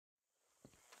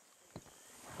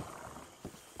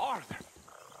Arthur!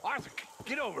 Arthur,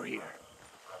 get over here.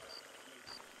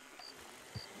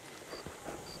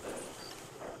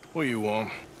 What do you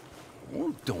want?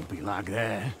 Oh, don't be like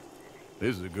that.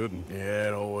 This is a good one. Yeah,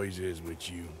 it always is with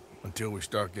you. Until we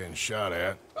start getting shot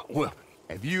at. Well,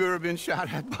 have you ever been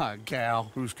shot at by a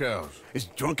cow? Whose cows? This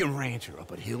drunken rancher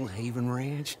up at Hill Haven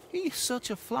Ranch. He's such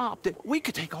a flop that we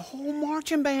could take a whole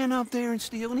marching band up there and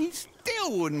steal, and he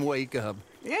still wouldn't wake up.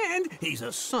 And he's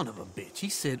a son of a bitch. He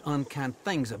said unkind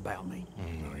things about me.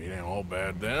 It ain't all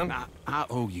bad then. I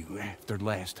owe you after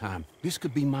last time. This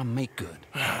could be my make-good.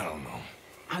 I don't know.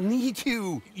 I need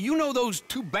you. You know those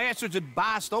two bastards that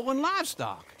buy stolen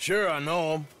livestock. Sure, I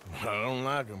know them. I don't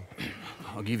like them.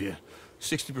 I'll give you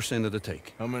 60% of the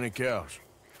take. How many cows?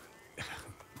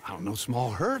 I don't know,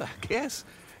 small herd, I guess.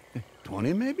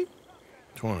 20 maybe?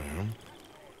 20, huh?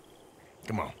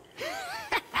 Come on.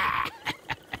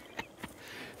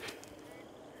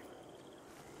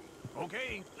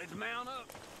 Okay, let's mount up.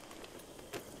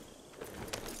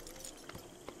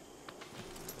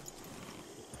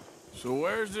 So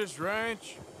where's this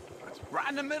ranch? It's right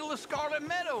in the middle of Scarlet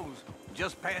Meadows,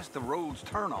 just past the road's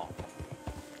turnoff.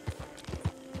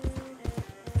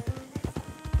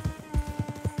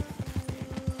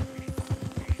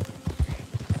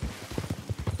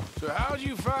 So how'd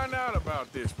you find out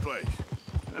about this place?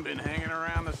 I've been hanging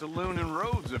around the saloon and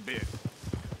roads a bit.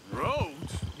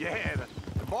 Roads? Yeah,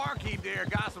 the barkeep there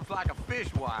gossips like a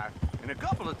fishwife, and a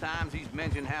couple of times he's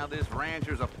mentioned how this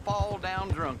rancher's a fall-down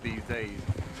drunk these days.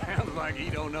 Sounds like he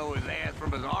don't know his ass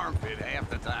from his armpit half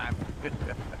the time.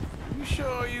 You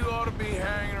sure you ought to be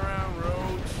hanging around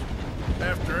roads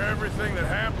after everything that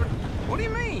happened? What do you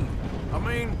mean? I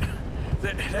mean,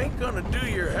 that it ain't gonna do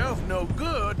your health no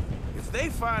good if they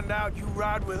find out you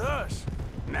ride with us.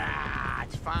 Nah,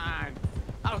 it's fine.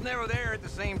 I was never there at the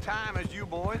same time as you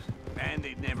boys, and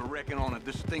they'd never reckon on a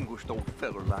distinguished old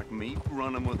feller like me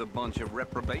running with a bunch of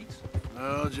reprobates.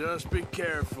 Well, just be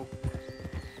careful.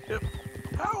 Yep.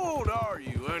 How old are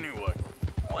you, anyway?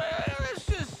 Well, let's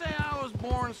just say I was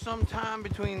born sometime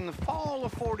between the fall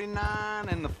of '49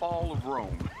 and the fall of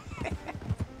Rome.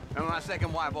 And my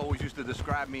second wife always used to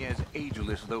describe me as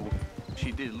ageless, though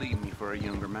she did leave me for a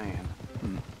younger man.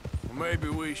 Well, maybe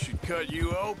we should cut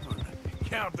you open and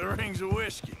count the rings of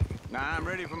whiskey. Now, I'm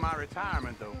ready for my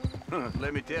retirement, though.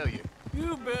 Let me tell you.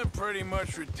 You've been pretty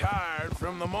much retired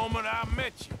from the moment I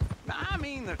met you. Now, I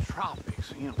mean the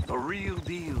tropics, you know, the real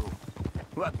deal.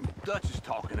 What Dutch is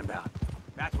talking about.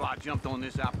 That's why I jumped on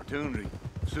this opportunity.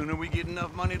 The sooner we get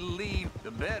enough money to leave,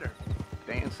 the better.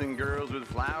 Dancing girls with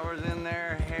flowers in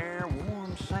their hair,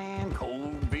 warm sand,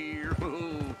 cold beer.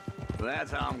 Ooh,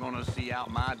 that's how I'm gonna see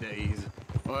out my days.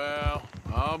 Well,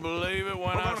 I'll believe it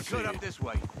when We're I gonna see cut up it. this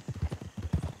way.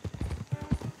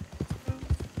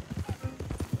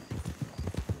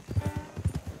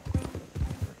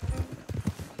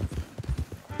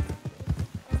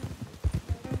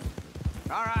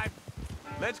 All right,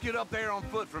 let's get up there on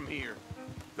foot from here.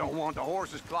 Don't want the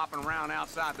horses clopping around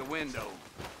outside the window.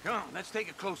 Come on, let's take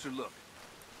a closer look.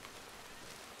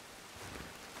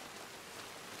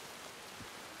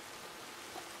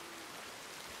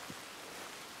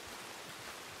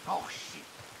 Oh, shit.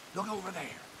 Look over there.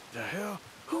 The hell?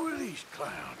 Who are these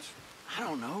clowns? I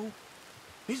don't know.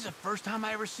 This is the first time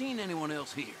I ever seen anyone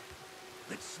else here.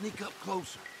 Let's sneak up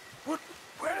closer. What?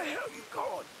 Where the hell you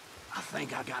going? I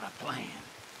think I got a plan.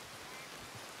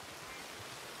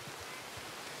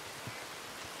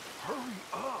 Hurry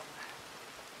up.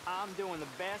 I'm doing the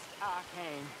best I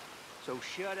can, so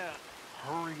shut up.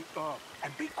 Hurry up.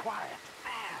 And be quiet.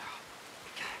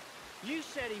 You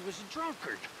said he was a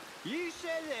drunkard. You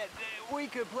said that we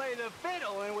could play the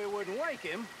fiddle and we wouldn't wake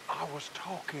him. I was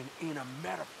talking in a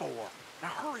metaphor. Now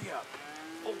hurry up.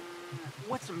 Oh,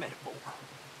 what's a metaphor?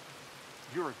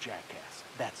 You're a jackass.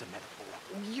 That's a metaphor.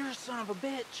 You're a son of a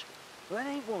bitch. Well, that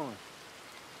ain't one.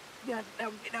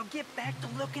 Now get back to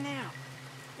looking out.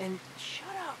 And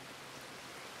shut up.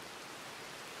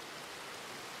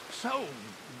 So,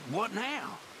 what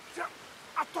now?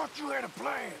 I thought you had a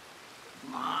plan.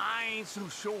 I ain't so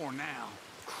sure now.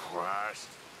 Christ.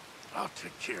 I'll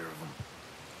take care of him.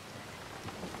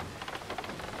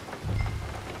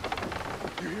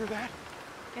 You hear that?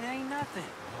 It ain't nothing.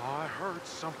 Oh, I heard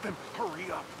something.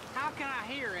 Hurry up. How can I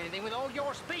hear anything with all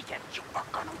your speaking? You are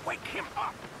gonna wake him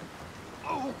up.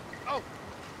 Oh,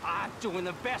 I'm doing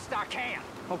the best I can.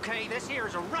 Okay, this here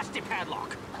is a rusty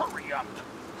padlock. Hurry up.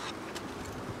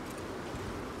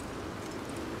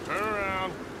 Turn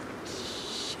around.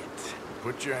 Shit.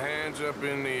 Put your hands up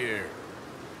in the air.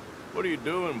 What are you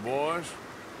doing, boys?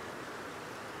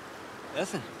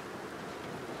 Nothing.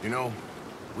 You know,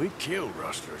 we kill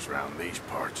rustlers around these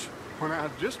parts. Well,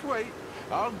 now, just wait.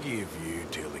 I'll give you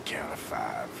till the count of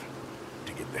 5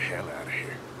 to get the hell out of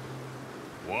here.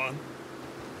 1,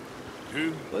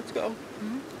 2, Let's go.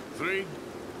 3,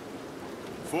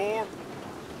 4.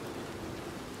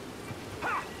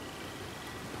 Ha!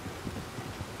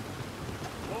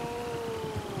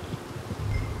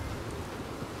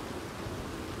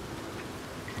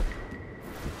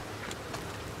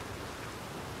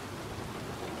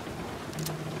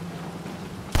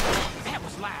 That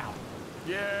was loud.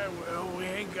 Yeah, well, we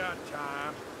ain't got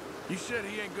time. He said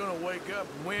he ain't gonna wake up,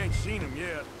 and we ain't seen him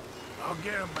yet. I'll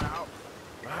get him out.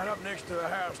 Right up next to the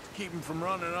house to keep him from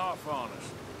running off on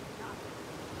us.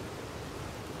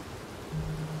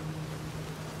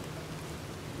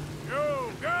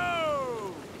 Go,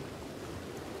 go!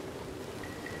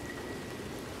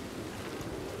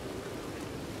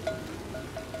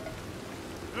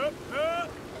 Up, up!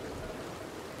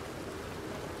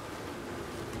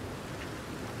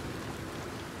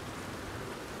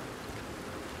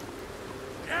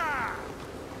 Yeah!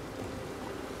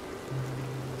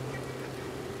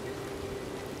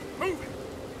 Move it!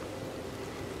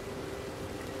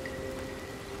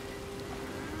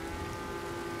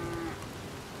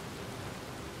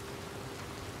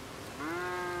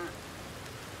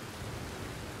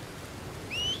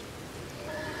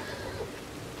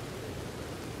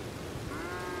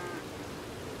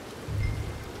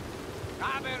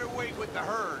 I better wait with the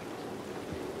herd.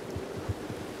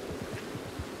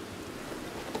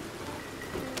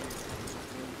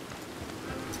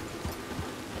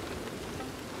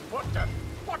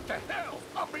 What the hell?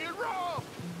 I'm being robbed!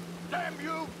 Damn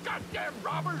you, goddamn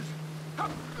robbers!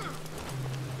 Hup.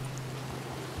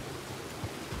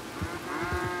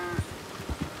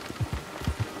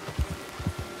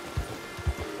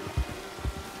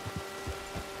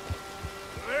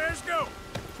 Let's go!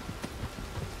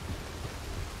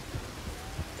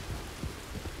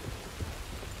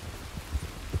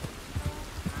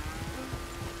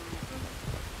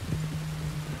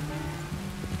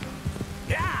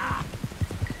 Yeah!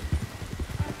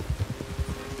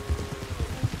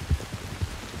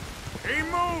 Keep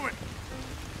moving!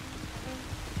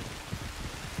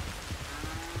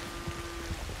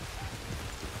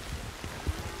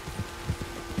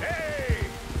 Hey!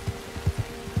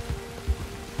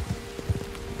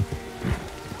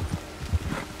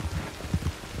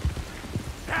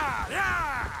 Yeah,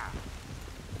 yeah!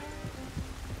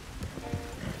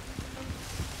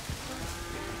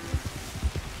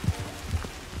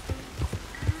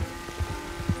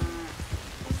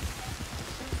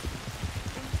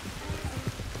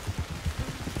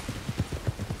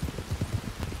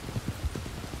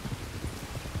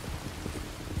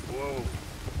 Whoa.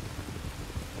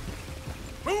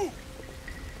 Move!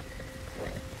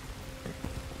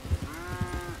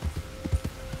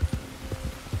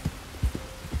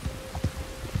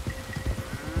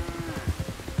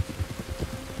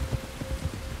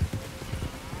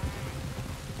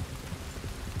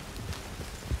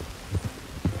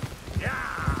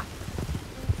 Yeah!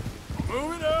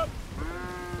 Move it up!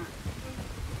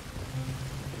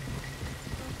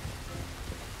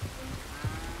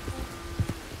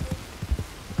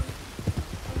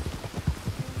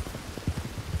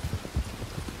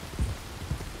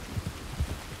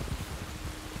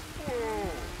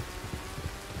 Whoa!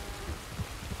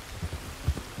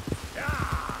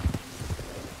 Yeah!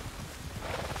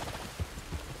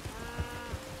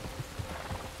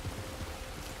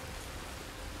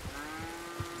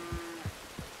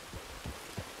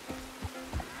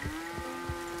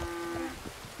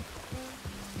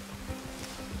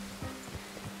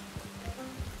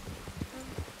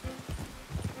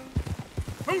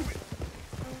 Move it!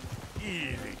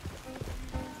 Easy.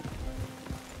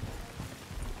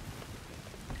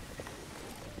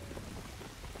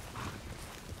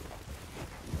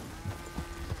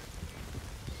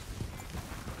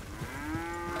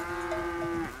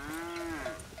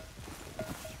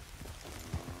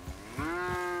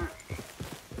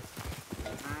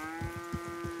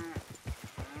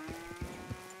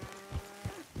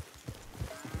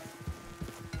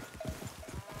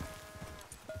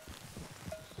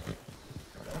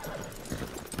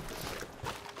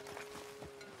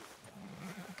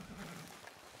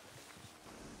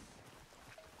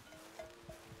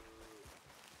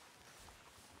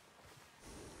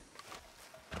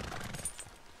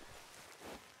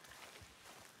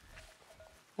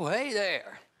 Well, hey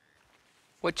there.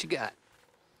 What you got?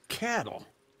 Cattle.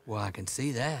 Well, I can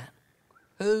see that.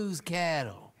 Whose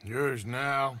cattle? Yours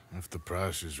now, if the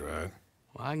price is right.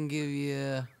 Well, I can give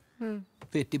you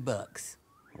 $50.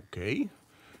 Okay.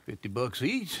 $50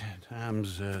 each,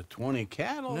 times 20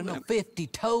 cattle. No, then- 50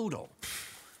 total.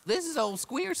 This is old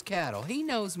Squeer's cattle. He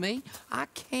knows me. I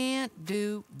can't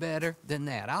do better than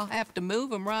that. I'll have to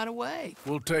move him right away.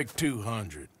 We'll take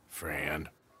 200, friend.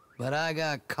 But I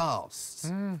got costs.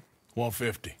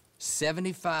 150.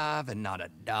 75 and not a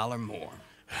dollar more.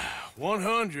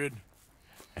 100,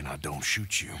 and I don't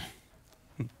shoot you.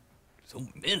 So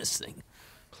menacing.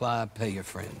 Clyde, pay your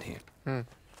friend here.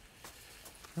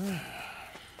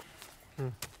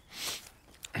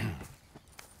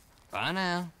 Bye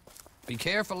now. Be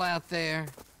careful out there.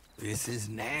 This is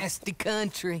nasty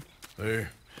country.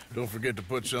 There. Don't forget to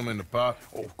put some in the pot.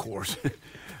 Oh, of course.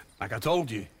 Like I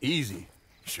told you, easy.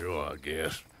 Sure, I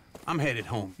guess. I'm headed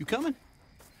home. You coming?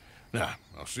 Nah,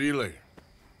 I'll see you later.